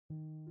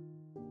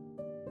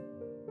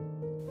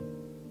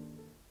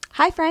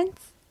Hi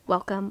friends,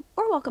 welcome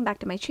back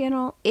to my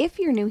channel. If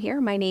you're new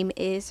here, my name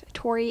is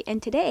Tori,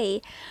 and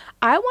today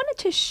I wanted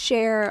to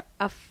share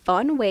a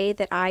fun way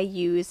that I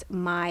use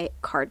my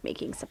card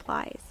making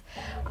supplies.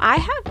 I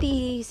have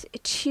these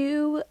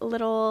two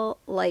little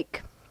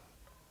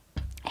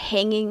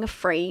hanging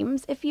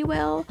frames, if you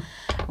will,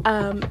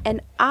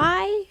 and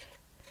I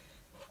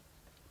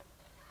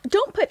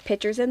don't put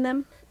pictures in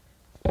them.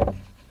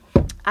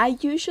 I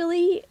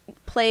usually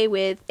play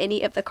with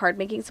any of the card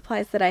making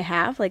supplies that I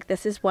have. Like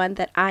this is one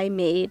that I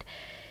made,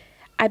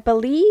 I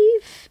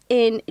believe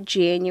in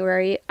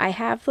January. I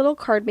have little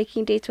card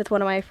making dates with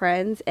one of my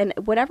friends, and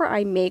whatever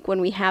I make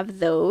when we have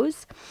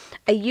those,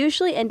 I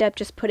usually end up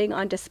just putting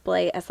on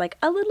display as like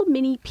a little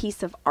mini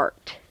piece of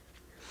art.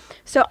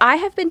 So I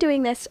have been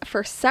doing this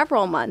for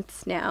several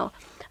months now.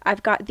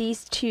 I've got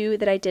these two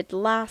that I did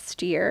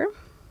last year,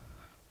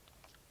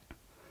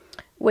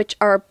 which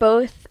are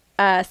both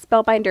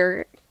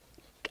Spellbinder.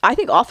 I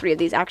think all three of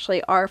these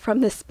actually are from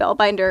the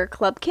Spellbinder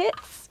club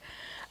kits.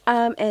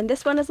 And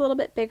this one is a little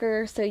bit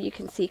bigger, so you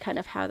can see kind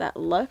of how that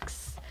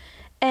looks.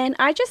 And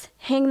I just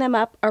hang them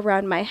up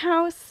around my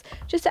house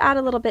just to add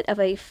a little bit of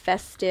a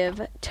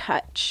festive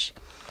touch.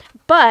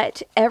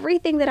 But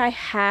everything that I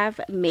have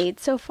made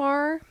so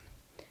far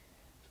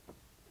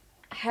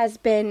has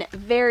been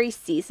very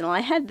seasonal.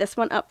 I had this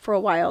one up for a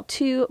while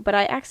too, but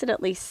I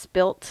accidentally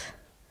spilt,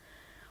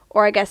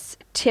 or I guess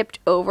tipped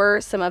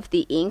over some of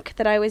the ink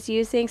that I was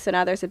using. So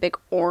now there's a big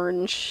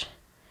orange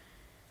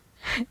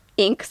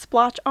ink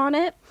splotch on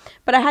it.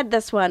 But I had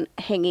this one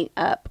hanging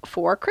up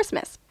for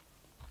Christmas.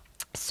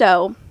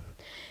 So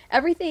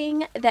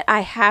everything that I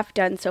have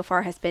done so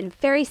far has been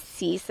very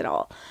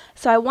seasonal.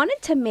 So I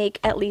wanted to make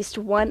at least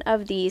one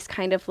of these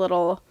kind of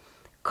little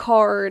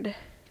card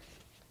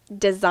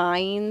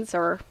designs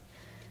or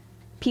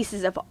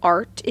pieces of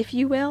art, if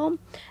you will,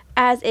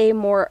 as a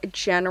more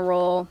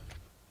general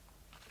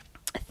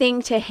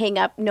thing to hang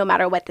up no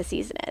matter what the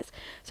season is.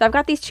 So I've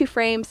got these two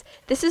frames.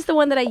 This is the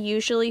one that I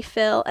usually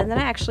fill, and then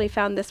I actually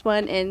found this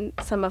one in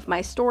some of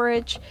my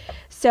storage.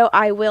 So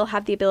I will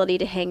have the ability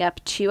to hang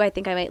up two. I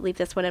think I might leave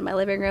this one in my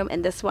living room,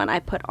 and this one I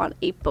put on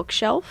a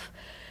bookshelf.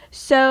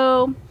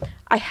 So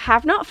I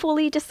have not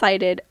fully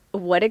decided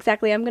what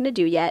exactly I'm going to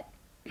do yet.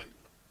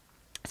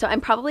 So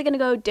I'm probably going to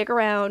go dig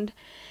around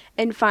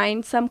and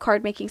find some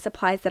card making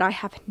supplies that I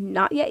have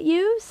not yet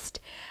used,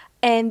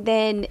 and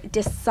then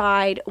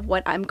decide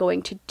what I'm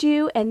going to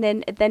do. And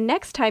then the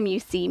next time you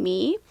see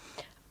me,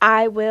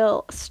 I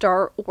will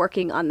start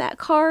working on that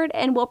card,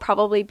 and we'll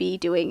probably be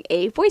doing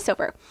a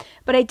voiceover.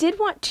 But I did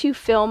want to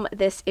film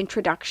this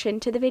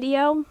introduction to the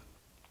video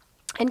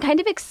and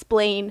kind of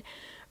explain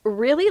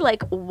really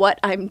like what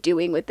I'm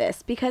doing with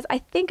this, because I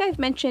think I've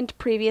mentioned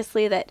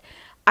previously that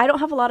I don't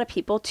have a lot of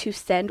people to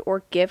send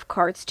or give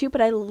cards to, but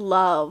I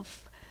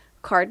love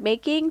card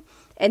making.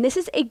 And this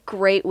is a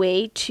great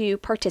way to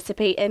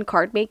participate in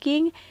card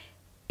making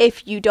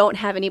if you don't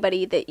have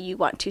anybody that you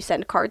want to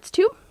send cards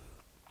to.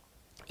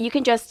 You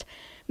can just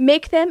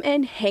make them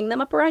and hang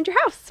them up around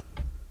your house.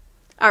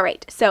 All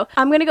right, so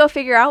I'm going to go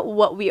figure out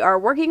what we are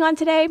working on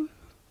today.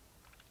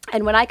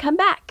 And when I come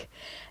back,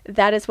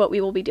 that is what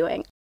we will be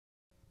doing.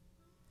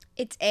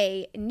 It's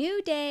a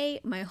new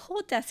day, my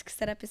whole desk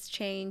setup has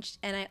changed,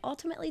 and I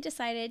ultimately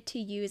decided to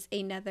use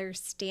another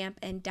stamp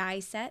and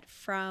die set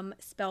from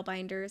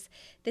Spellbinders.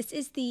 This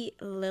is the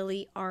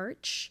Lily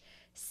Arch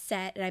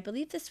set, and I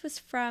believe this was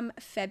from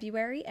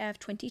February of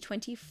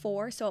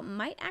 2024, so it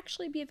might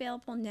actually be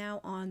available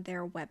now on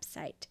their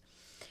website.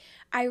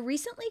 I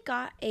recently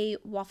got a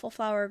waffle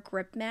flower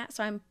grip mat,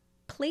 so I'm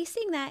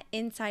placing that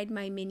inside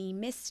my mini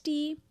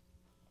Misty,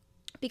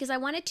 because I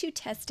wanted to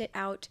test it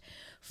out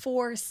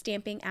for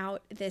stamping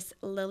out this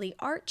Lily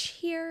Arch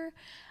here.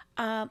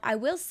 I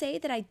will say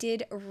that I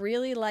did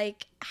really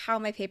like how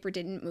my paper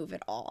didn't move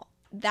at all.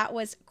 That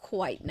was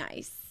quite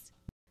nice.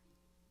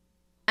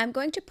 I'm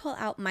going to pull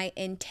out my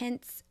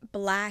intense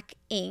black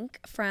ink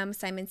from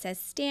Simon Says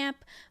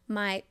Stamp,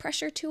 my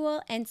pressure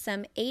tool, and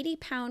some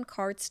 80-pound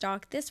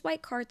cardstock. This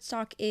white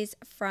cardstock is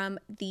from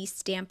the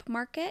Stamp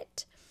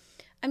Market.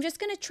 I'm just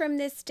going to trim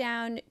this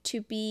down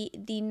to be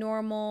the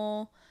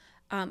normal,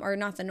 or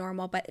not the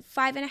normal, but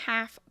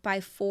 5.5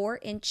 by 4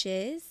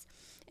 inches.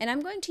 And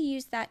I'm going to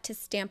use that to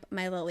stamp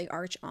my Lily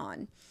Arch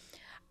on.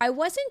 I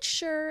wasn't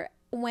sure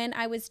when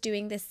I was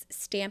doing this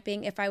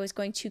stamping if I was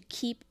going to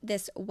keep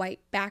this white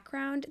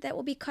background that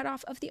will be cut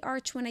off of the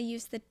arch when I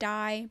use the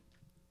die.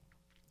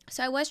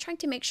 So I was trying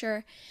to make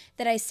sure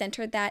that I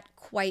centered that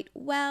quite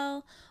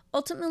well.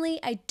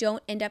 Ultimately, I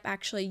don't end up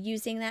actually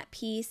using that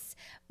piece,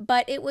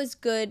 but it was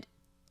good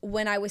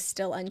when I was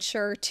still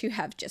unsure to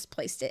have just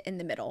placed it in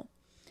the middle.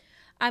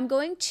 I'm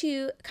going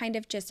to kind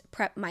of just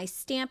prep my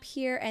stamp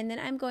here, and then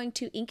I'm going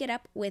to ink it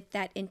up with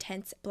that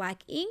intense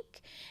black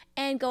ink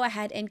and go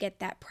ahead and get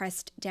that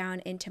pressed down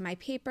into my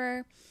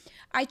paper.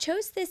 I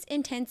chose this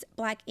intense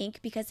black ink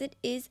because it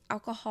is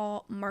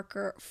alcohol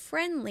marker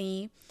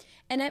friendly,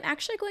 and I'm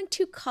actually going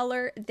to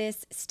color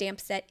this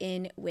stamp set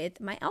in with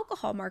my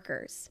alcohol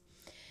markers.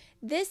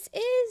 This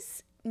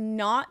is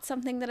not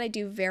something that I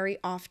do very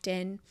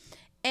often,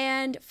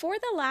 And for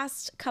the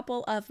last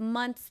couple of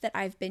months that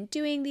I've been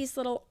doing these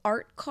little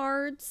art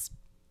cards,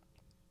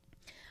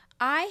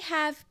 I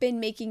have been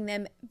making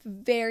them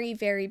very,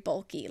 very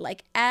bulky,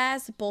 like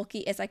as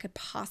bulky as I could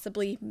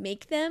possibly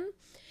make them,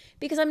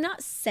 because I'm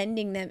not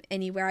sending them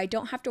anywhere. I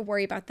don't have to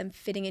worry about them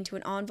fitting into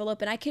an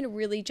envelope, and I can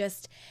really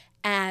just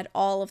add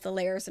all of the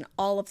layers and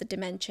all of the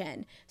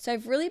dimension. So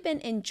I've really been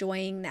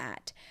enjoying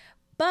that.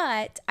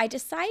 But I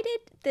decided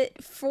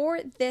that for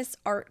this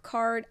art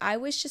card, I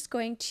was just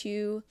going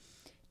to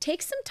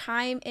take some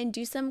time and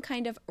do some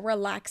kind of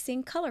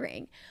relaxing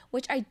coloring,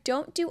 which I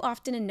don't do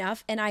often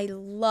enough, and I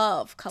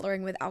love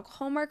coloring with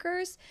alcohol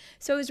markers.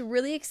 So I was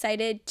really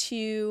excited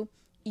to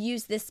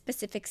use this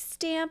specific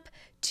stamp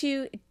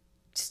to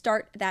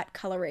start that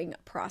coloring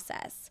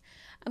process.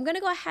 I'm going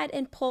to go ahead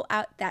and pull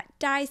out that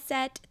die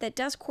set that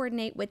does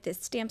coordinate with this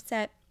stamp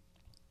set.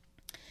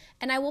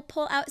 And I will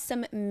pull out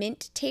some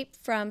mint tape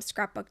from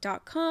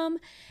scrapbook.com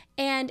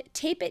and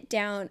tape it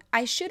down.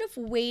 I should have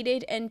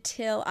waited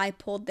until I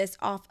pulled this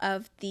off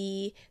of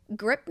the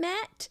grip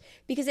mat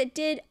because it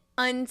did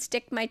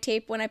unstick my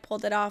tape when I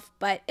pulled it off,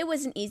 but it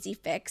was an easy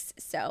fix.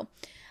 So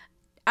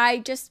I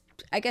guess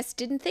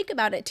didn't think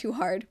about it too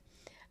hard.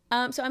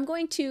 So I'm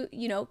going to,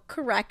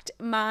 correct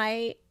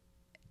my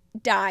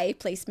die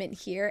placement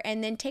here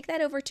and then take that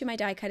over to my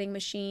die cutting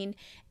machine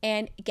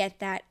and get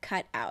that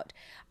cut out.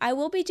 I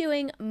will be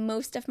doing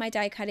most of my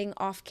die cutting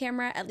off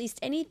camera, at least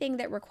anything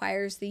that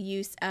requires the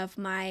use of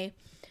my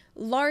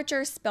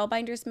larger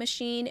Spellbinders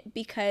machine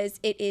because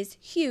it is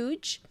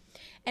huge.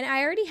 And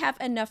I already have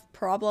enough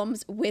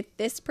problems with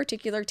this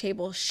particular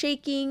table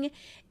shaking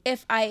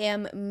if I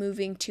am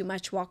moving too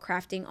much while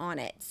crafting on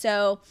it.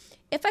 So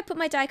if I put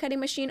my die cutting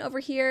machine over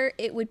here,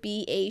 it would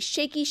be a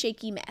shaky,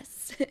 shaky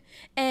mess.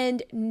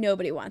 And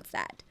nobody wants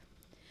that.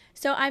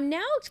 So I'm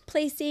now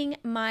placing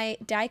my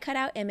die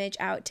cutout image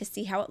out to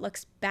see how it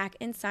looks back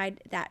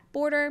inside that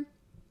border.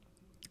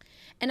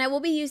 And I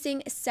will be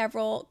using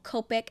several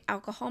Copic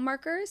alcohol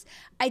markers.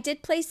 I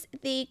did place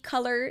the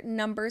color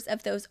numbers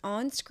of those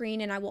on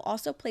screen, and I will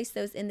also place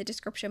those in the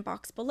description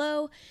box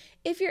below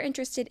if you're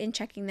interested in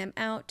checking them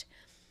out.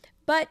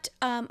 But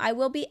I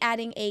will be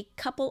adding a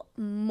couple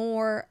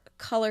more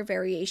color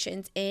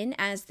variations in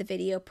as the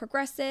video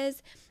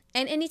progresses.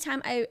 And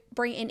anytime I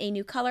bring in a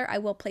new color, I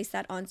will place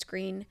that on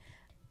screen.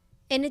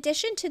 In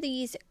addition to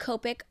these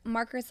Copic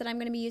markers that I'm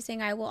going to be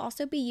using, I will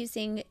also be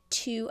using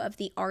 2 of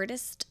the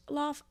Artist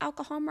Loft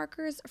alcohol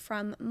markers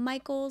from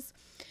Michaels.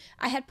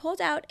 I had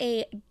pulled out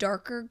a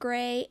darker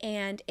gray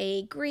and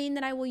a green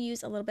that I will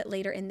use a little bit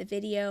later in the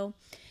video.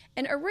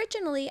 And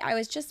originally, I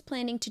was just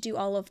planning to do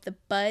all of the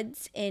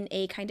buds in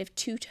a kind of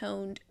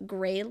two-toned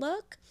gray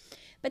look.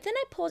 But then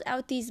I pulled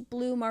out these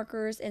blue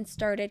markers and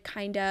started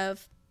kind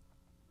of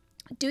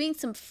doing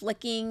some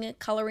flicking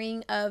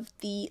coloring of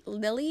the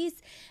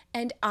lilies,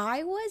 and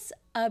I was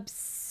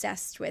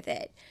obsessed with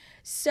it.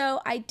 So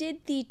I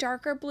did the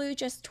darker blue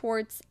just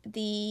towards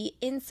the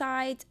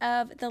insides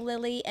of the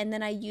lily, and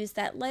then I used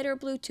that lighter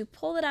blue to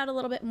pull it out a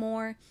little bit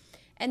more.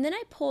 And then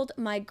I pulled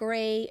my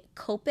gray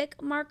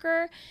Copic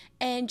marker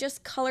and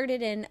just colored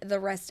it in the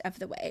rest of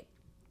the way.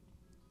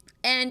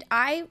 And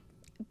I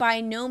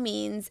by no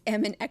means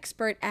am an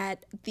expert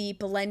at the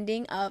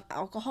blending of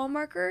alcohol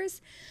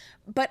markers,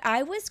 but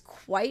I was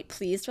quite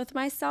pleased with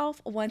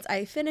myself once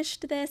I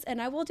finished this,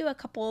 and I will do a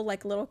couple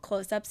like little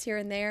close-ups here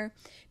and there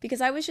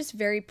because I was just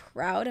very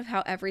proud of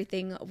how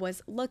everything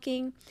was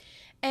looking.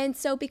 And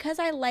so because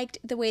I liked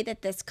the way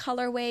that this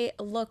colorway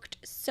looked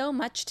so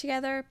much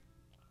together,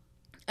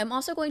 I'm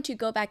also going to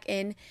go back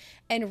in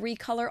and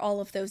recolor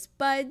all of those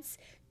buds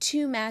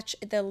to match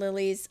the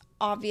lilies,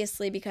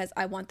 obviously because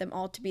I want them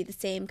all to be the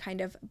same kind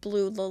of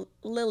blue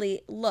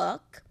lily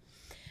look.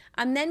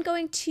 I'm then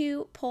going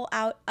to pull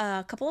out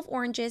a couple of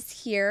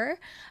oranges here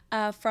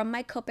from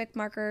my Copic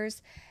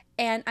markers,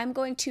 and I'm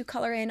going to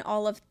color in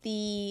all of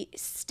the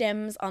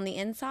stems on the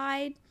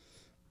inside.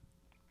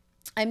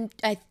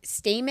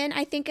 Stamen,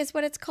 I think is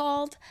what it's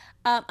called.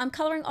 I'm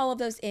coloring all of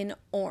those in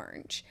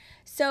orange.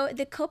 So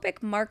the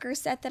Copic marker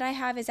set that I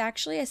have is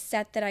actually a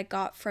set that I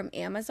got from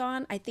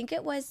Amazon. I think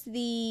it was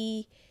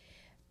the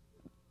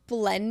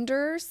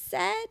blender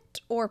set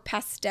or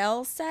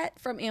pastel set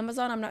from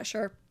Amazon. I'm not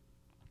sure.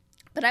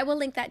 But I will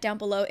link that down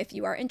below if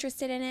you are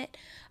interested in it.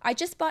 I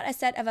just bought a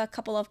set of a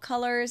couple of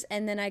colors,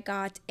 and then I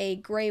got a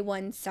gray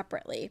one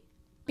separately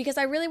because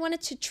I really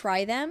wanted to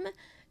try them.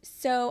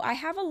 So I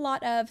have a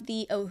lot of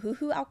the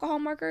Ohuhu alcohol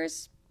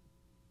markers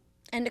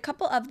and a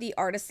couple of the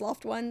Artist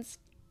Loft ones.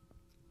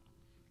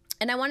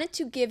 And I wanted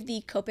to give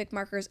the Copic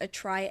markers a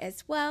try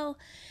as well.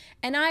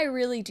 And I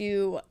really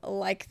do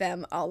like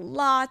them a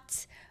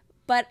lot.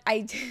 But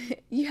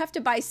you have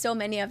to buy so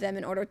many of them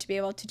in order to be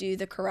able to do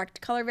the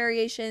correct color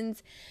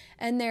variations,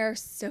 and they're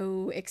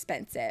so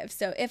expensive.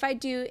 So if I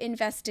do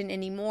invest in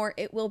any more,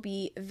 it will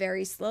be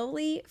very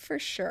slowly for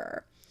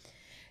sure.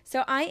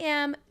 So I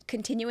am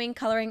continuing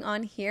coloring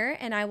on here,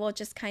 and I will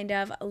just kind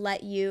of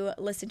let you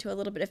listen to a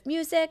little bit of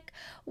music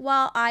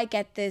while I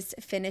get this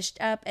finished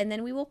up, and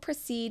then we will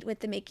proceed with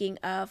the making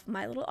of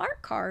my little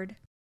art card.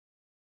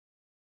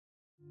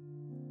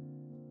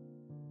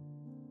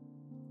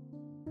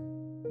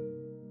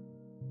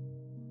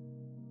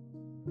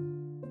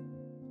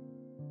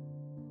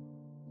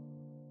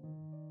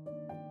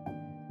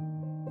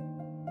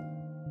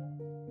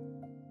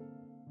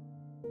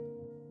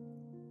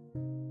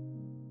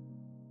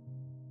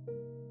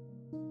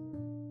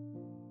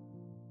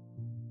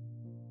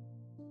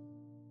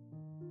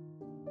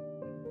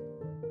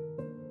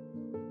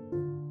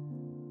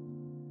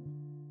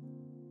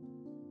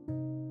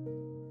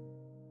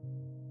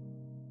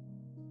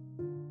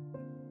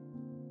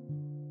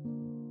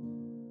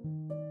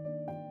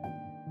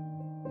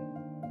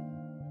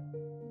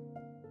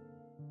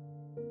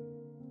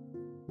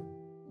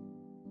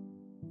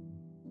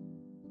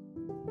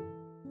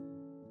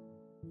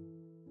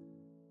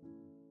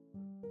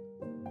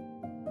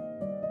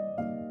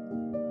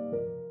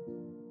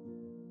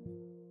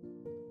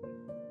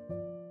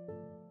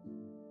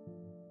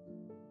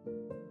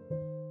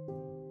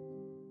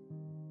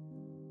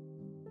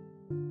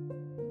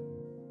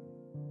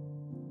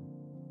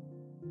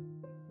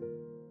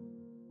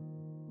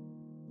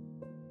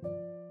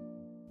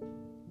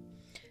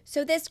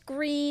 So this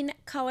green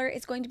color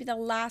is going to be the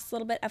last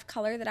little bit of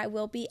color that I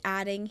will be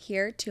adding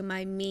here to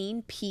my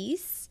main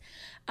piece.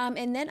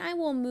 And then I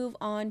will move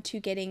on to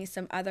getting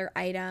some other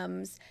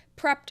items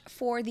prepped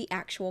for the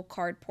actual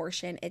card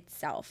portion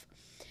itself.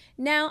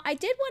 Now, I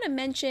did want to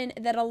mention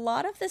that a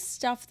lot of the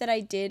stuff that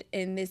I did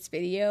in this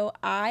video,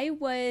 I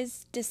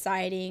was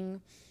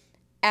deciding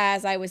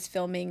as I was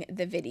filming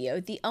the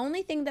video. The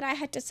only thing that I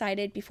had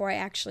decided before I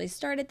actually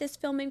started this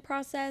filming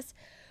process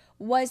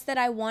was that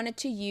I wanted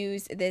to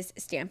use this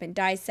stamp and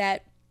die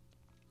set.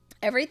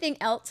 Everything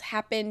else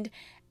happened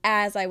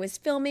as I was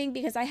filming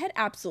because I had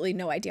absolutely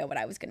no idea what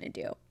I was going to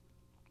do.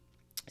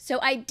 So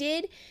I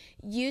did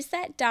use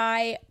that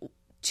die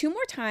 2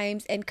 more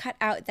times and cut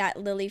out that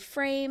lily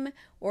frame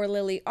or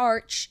lily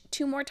arch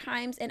 2 more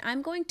times, and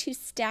I'm going to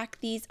stack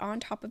these on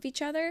top of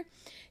each other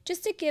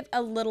just to give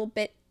a little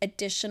bit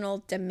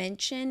additional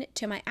dimension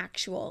to my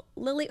actual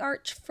lily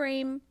arch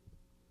frame.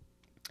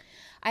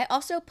 I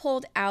also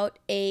pulled out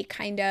a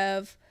kind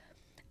of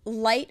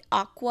light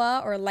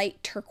aqua or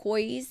light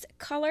turquoise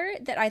color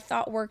that I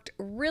thought worked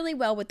really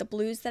well with the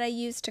blues that I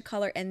used to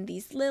color in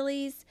these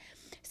lilies.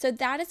 So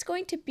that is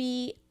going to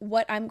be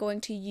what I'm going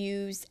to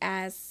use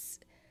as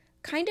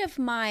kind of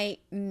my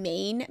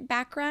main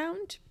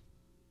background.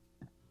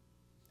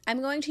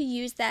 I'm going to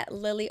use that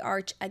lily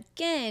arch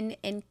again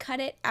and cut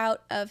it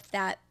out of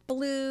that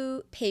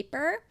blue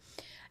paper.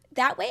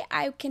 That way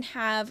I can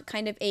have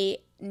kind of a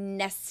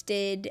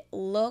nested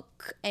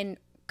look and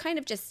kind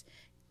of just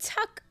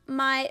tuck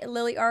my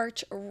lily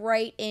arch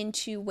right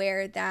into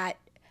where that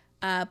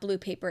blue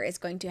paper is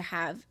going to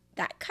have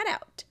that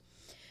cutout.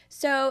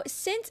 So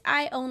since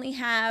I only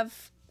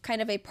have kind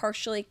of a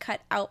partially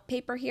cut out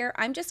paper here,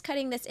 I'm just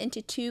cutting this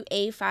into 2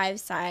 A5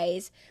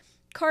 size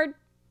card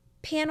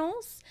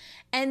panels,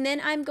 and then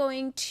I'm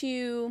going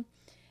to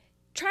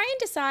try and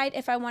decide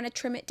if I want to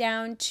trim it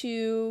down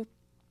to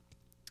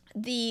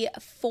the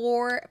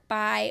 4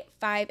 by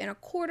 5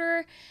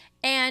 1/4,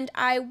 and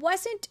I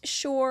wasn't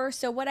sure,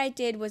 so what I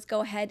did was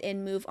go ahead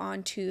and move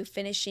on to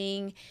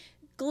finishing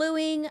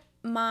gluing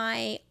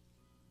my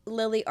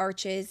lily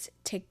arches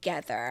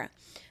together.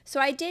 So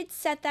I did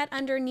set that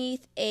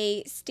underneath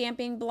a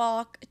stamping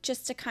block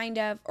just to kind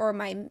of, or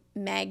my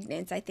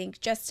magnets, I think,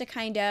 just to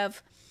kind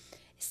of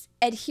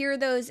adhere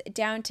those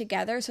down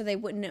together so they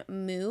wouldn't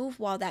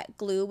move while that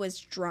glue was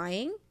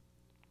drying.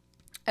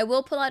 I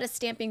will pull out a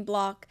stamping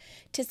block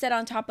to set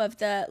on top of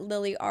the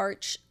lily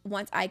arch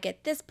once I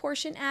get this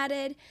portion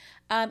added.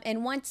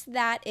 And once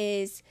that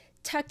is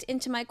tucked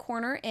into my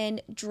corner and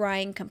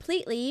drying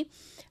completely,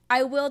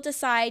 I will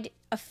decide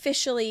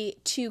officially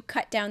to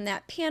cut down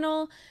that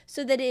panel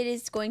so that it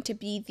is going to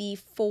be the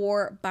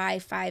 4 by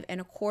 5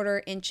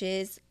 1/4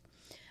 inches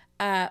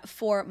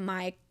for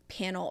my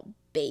panel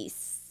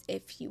base,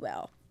 if you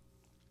will.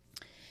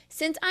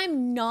 Since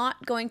I'm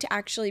not going to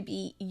actually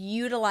be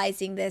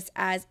utilizing this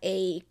as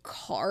a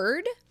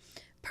card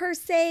per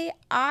se,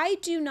 I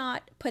do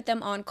not put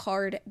them on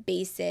card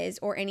bases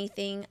or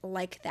anything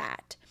like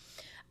that.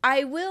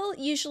 I will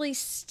usually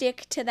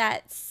stick to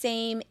that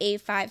same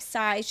A5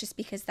 size just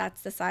because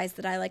that's the size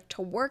that I like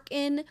to work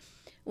in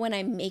when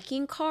I'm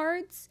making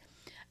cards.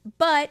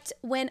 But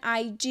when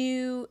I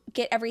do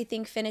get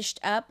everything finished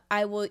up,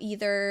 I will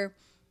either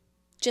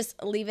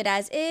just leave it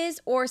as is,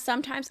 or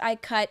sometimes I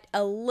cut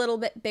a little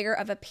bit bigger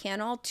of a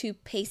panel to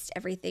paste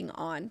everything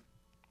on.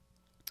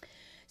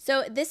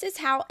 So this is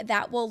how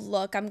that will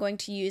look. I'm going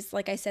to use,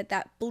 like I said,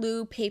 that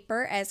blue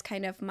paper as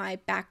kind of my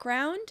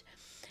background.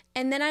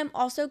 And then I'm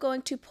also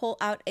going to pull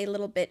out a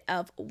little bit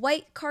of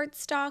white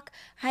cardstock.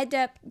 I had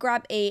to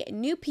grab a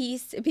new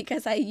piece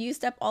because I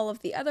used up all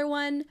of the other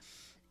one.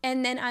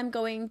 And then I'm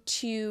going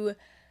to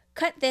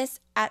cut this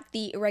at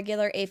the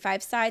regular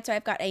A5 side, so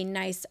I've got a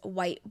nice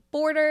white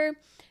border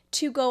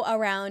to go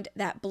around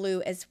that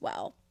blue as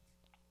well.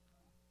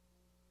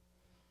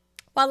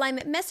 While I'm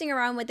messing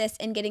around with this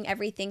and getting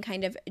everything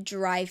kind of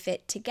dry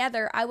fit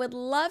together, I would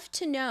love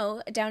to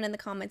know down in the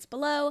comments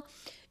below,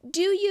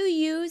 do you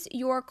use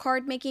your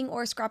card making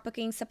or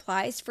scrapbooking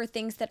supplies for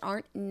things that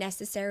aren't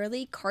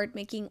necessarily card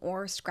making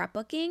or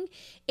scrapbooking?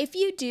 If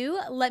you do,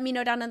 let me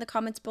know down in the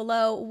comments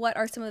below what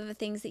are some of the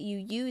things that you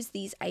use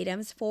these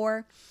items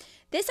for.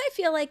 This I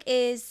feel like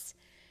is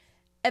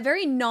a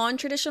very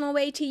non-traditional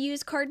way to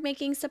use card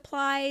making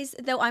supplies,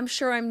 though I'm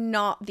sure I'm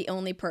not the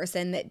only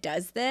person that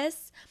does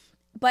this.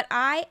 But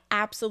I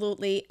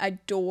absolutely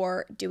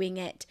adore doing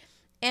it.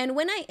 And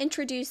when I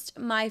introduced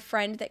my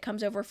friend that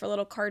comes over for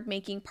little card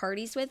making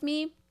parties with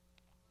me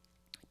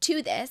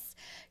to this,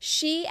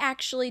 she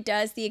actually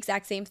does the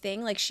exact same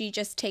thing. Like, she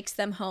just takes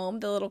them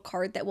home, the little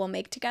card that we'll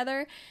make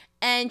together,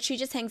 and she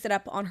just hangs it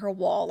up on her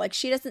wall. Like,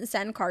 she doesn't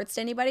send cards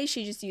to anybody.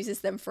 She just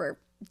uses them for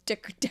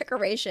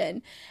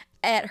decoration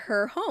at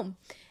her home.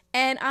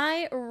 And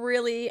I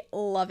really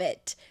love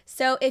it.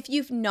 So if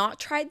you've not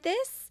tried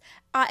this,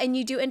 and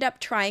you do end up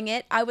trying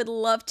it, I would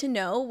love to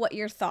know what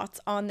your thoughts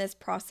on this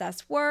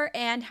process were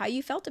and how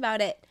you felt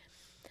about it.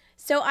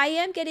 So I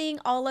am getting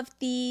all of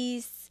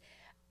these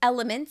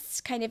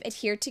elements kind of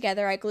adhered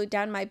together. I glued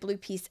down my blue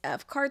piece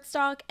of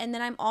cardstock, and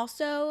then I'm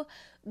also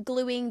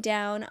gluing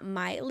down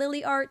my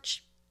lily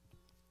arch.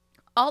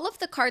 All of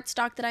the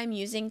cardstock that I'm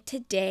using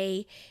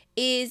today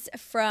is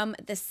from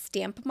the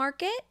Stamp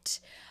Market.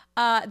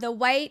 The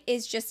white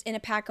is just in a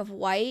pack of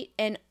white,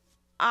 and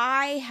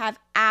I have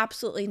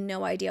absolutely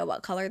no idea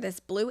what color this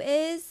blue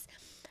is.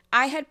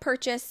 I had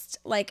purchased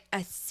like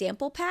a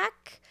sample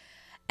pack,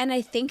 and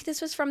I think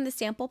this was from the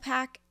sample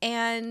pack,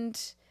 and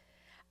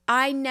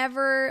I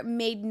never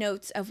made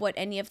notes of what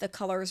any of the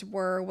colors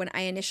were when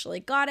I initially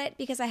got it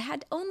because I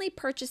had only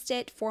purchased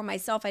it for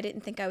myself. I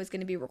didn't think I was going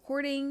to be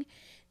recording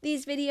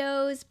these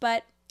videos,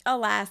 but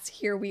alas,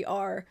 here we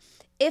are.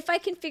 If I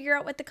can figure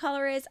out what the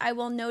color is, I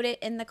will note it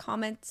in the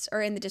comments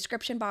or in the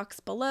description box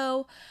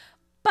below,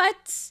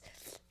 but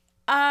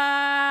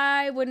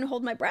I wouldn't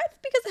hold my breath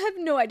because I have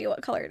no idea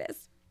what color it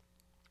is.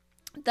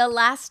 The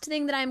last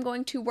thing that I'm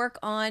going to work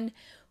on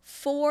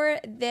for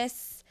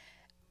this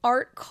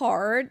art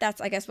card,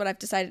 that's I guess what I've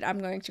decided I'm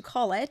going to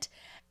call it,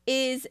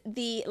 is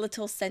the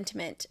little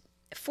sentiment.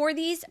 For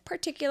these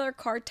particular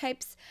card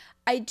types,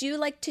 I do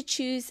like to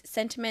choose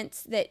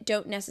sentiments that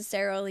don't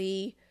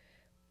necessarily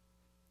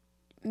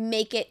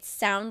make it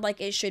sound like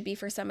it should be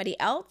for somebody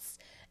else.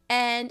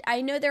 And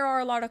I know there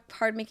are a lot of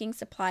card making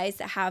supplies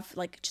that have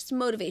like just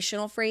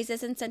motivational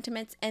phrases and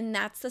sentiments, and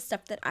that's the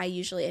stuff that I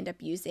usually end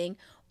up using.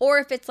 Or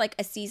if it's like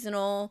a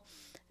seasonal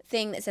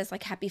thing that says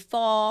like happy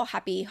fall,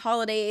 happy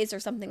holidays, or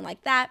something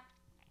like that,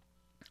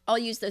 I'll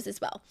use those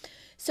as well.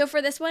 So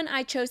for this one,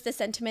 I chose the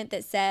sentiment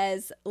that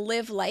says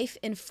live life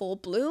in full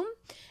bloom.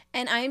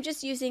 And I am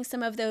just using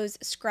some of those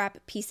scrap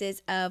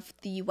pieces of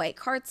the white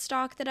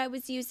cardstock that I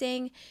was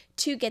using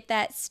to get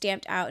that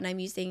stamped out. And I'm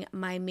using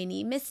my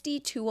mini Misty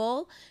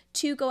tool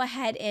to go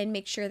ahead and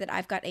make sure that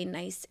I've got a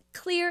nice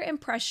clear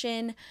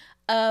impression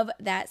of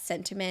that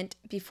sentiment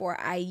before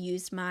I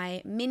use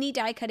my mini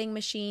die cutting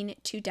machine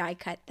to die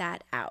cut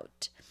that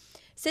out.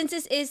 Since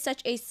this is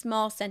such a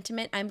small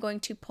sentiment, I'm going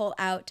to pull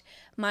out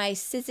my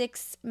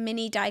Sizzix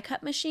mini die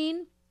cut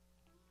machine,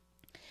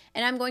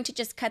 and I'm going to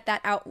just cut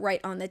that out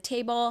right on the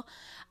table.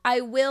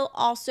 I will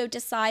also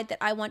decide that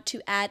I want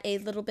to add a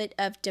little bit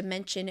of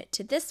dimension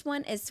to this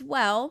one as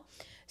well.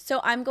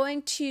 So I'm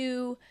going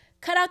to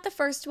cut out the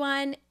first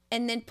one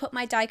and then put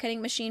my die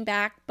cutting machine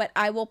back, but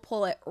I will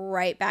pull it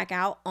right back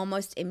out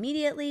almost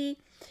immediately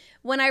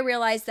when I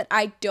realize that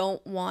I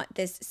don't want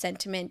this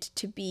sentiment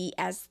to be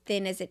as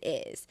thin as it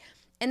is.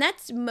 And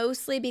that's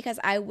mostly because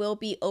I will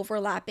be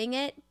overlapping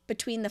it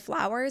between the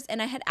flowers,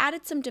 and I had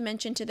added some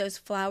dimension to those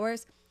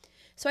flowers.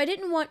 So I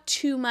didn't want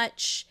too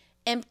much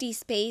empty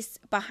space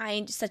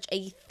behind such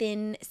a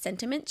thin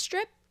sentiment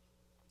strip.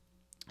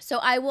 So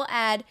I will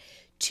add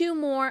 2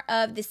 more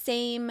of the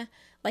same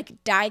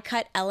like die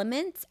cut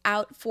elements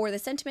out for the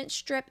sentiment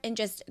strip and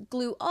just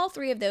glue all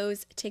 3 of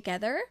those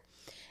together.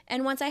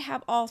 And once I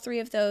have all 3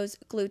 of those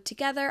glued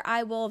together,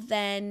 I will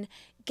then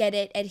get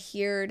it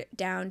adhered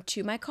down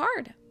to my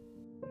card.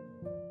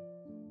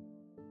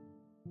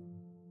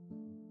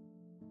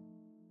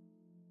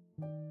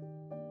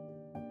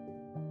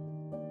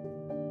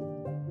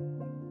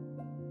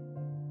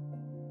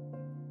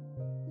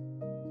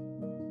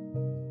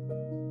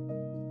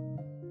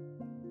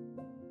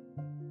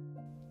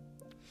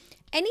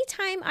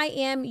 Anytime I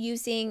am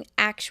using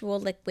actual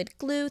liquid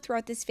glue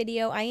throughout this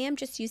video, I am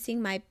just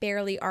using my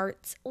Barely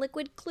Arts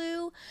liquid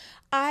glue.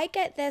 I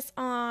get this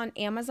on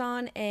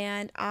Amazon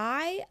and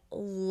I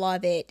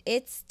love it.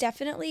 It's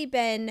definitely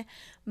been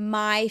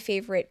my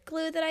favorite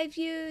glue that I've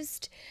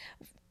used.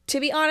 To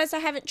be honest, I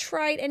haven't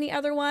tried any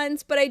other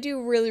ones, but I do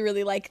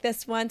really like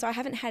this one, so I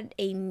haven't had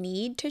a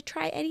need to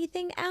try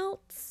anything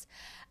else.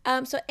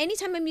 So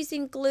anytime I'm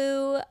using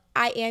glue,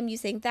 I am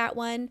using that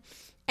one.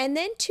 And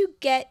then to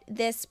get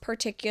this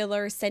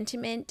particular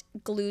sentiment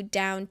glued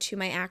down to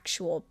my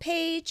actual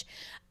page,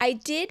 I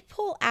did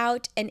pull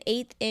out an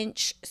 1/8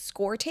 inch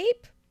score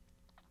tape,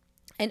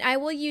 and I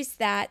will use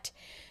that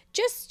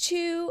just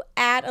to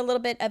add a little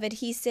bit of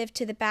adhesive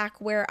to the back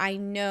where I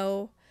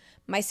know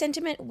my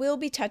sentiment will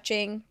be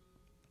touching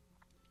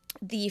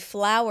the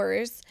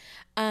flowers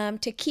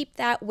to keep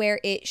that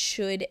where it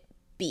should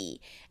be.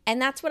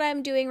 And that's what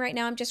I'm doing right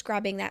now. I'm just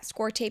grabbing that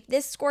score tape.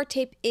 This score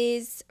tape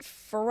is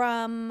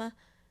from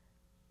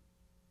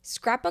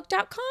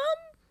scrapbook.com,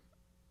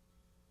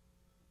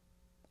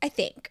 I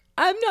think.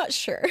 I'm not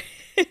sure.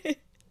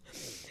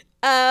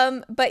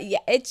 But yeah,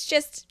 it's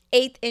just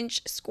 1/8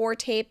 inch score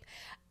tape.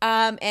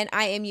 And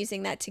I am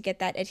using that to get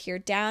that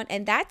adhered down.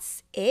 And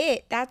that's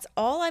it. That's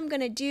all I'm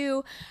going to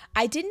do.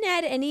 I didn't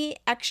add any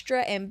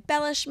extra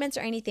embellishments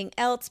or anything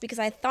else because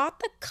I thought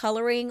the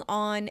coloring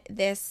on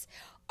this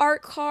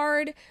art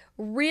card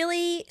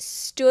really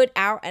stood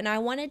out and I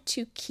wanted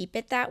to keep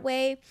it that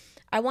way.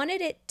 I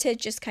wanted it to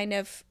just kind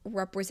of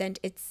represent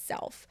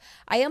itself.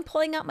 I am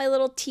pulling out my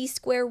little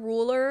T-square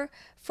ruler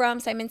from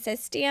Simon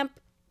Says Stamp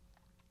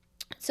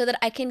so that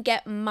I can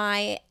get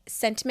my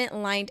sentiment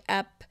lined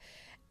up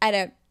at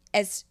a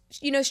as,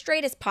 you know,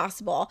 straight as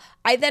possible.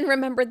 I then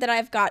remembered that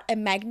I've got a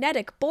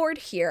magnetic board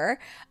here,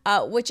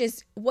 which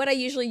is what I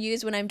usually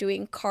use when I'm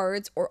doing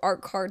cards or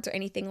art cards or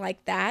anything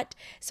like that.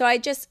 So I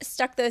just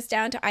stuck those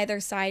down to either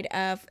side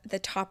of the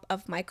top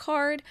of my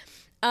card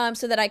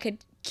so that I could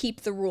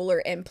keep the ruler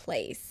in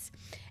place.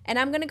 And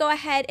I'm going to go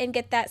ahead and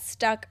get that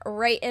stuck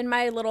right in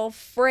my little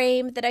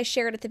frame that I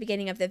shared at the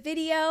beginning of the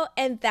video.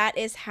 And that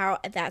is how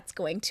that's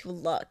going to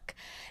look.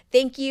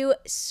 Thank you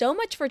so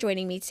much for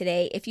joining me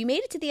today. If you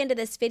made it to the end of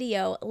this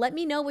video, let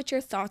me know what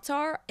your thoughts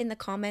are in the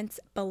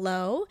comments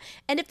below.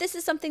 And if this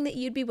is something that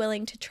you'd be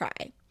willing to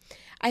try.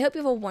 I hope you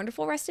have a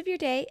wonderful rest of your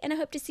day, and I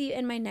hope to see you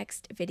in my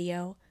next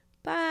video.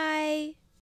 Bye.